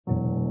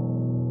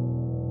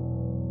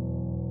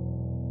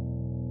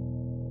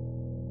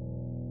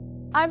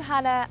I'm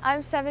Hannah,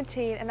 I'm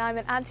 17 and I'm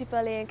an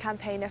anti-bullying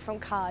campaigner from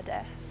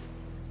Cardiff.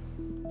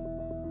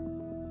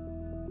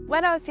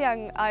 When I was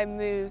young, I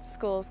moved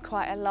schools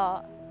quite a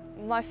lot.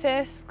 My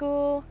first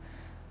school,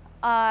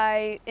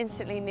 I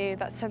instantly knew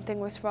that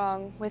something was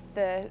wrong with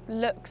the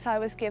looks I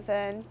was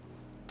given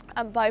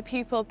and by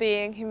people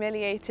being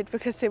humiliated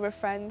because they were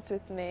friends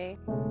with me.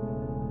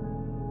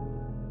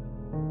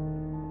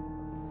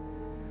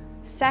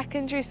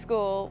 Secondary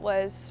school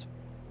was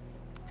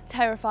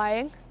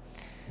terrifying.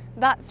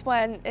 That's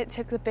when it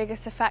took the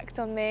biggest effect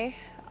on me.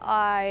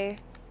 I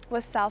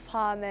was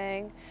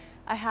self-harming,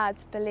 I had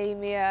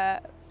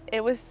bulimia.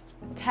 It was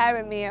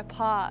tearing me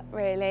apart,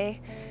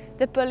 really.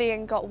 The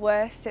bullying got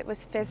worse, it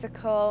was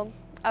physical.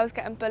 I was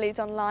getting bullied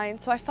online,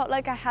 so I felt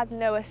like I had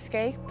no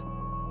escape.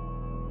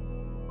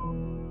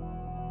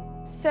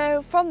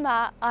 So from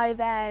that, I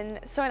then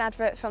saw an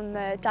advert from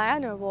the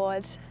Diana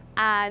Award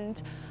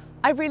and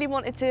I really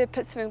wanted to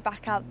put something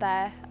back out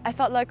there. I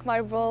felt like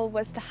my role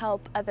was to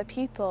help other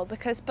people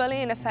because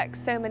bullying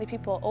affects so many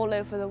people all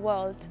over the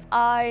world.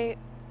 I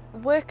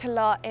work a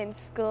lot in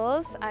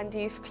schools and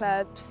youth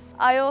clubs.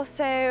 I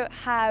also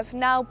have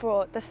now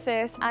brought the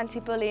first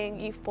anti-bullying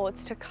youth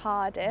boards to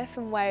Cardiff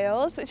in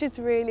Wales, which is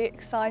really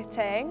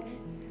exciting.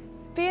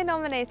 Being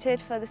nominated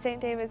for the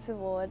St David's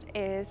Award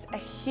is a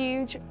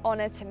huge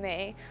honour to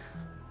me.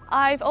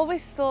 I've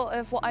always thought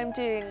of what I'm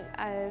doing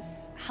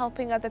as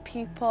helping other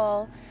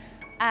people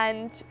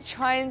and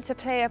trying to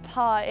play a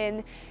part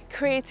in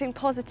creating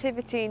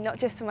positivity, not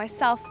just for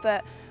myself,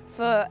 but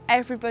for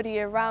everybody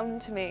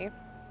around me.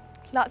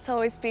 That's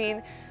always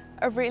been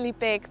a really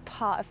big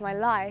part of my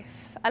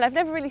life. And I've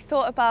never really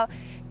thought about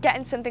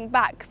getting something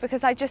back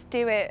because I just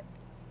do it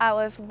out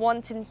of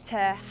wanting to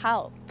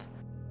help.